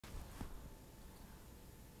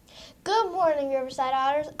morning, Riverside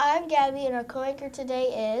Otters. I'm Gabby, and our co-anchor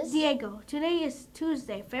today is Diego. Today is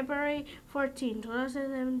Tuesday, February 14,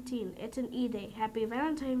 2017. It's an E-Day. Happy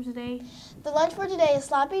Valentine's Day. The lunch for today is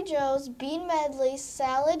Sloppy Joe's, bean medley,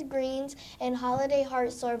 salad, greens, and holiday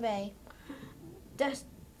heart sorbet. The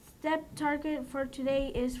step target for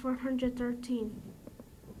today is 413.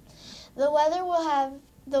 The weather will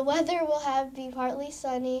have be partly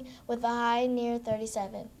sunny with a high near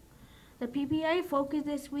 37. The PPI focus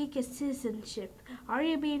this week is citizenship. Are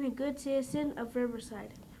you being a good citizen of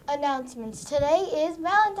Riverside? Announcements. Today is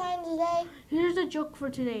Valentine's Day. Here's a joke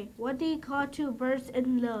for today. What do you call two birds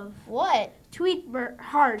in love? What? Tweet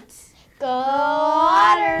hearts. Go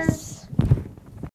Otters!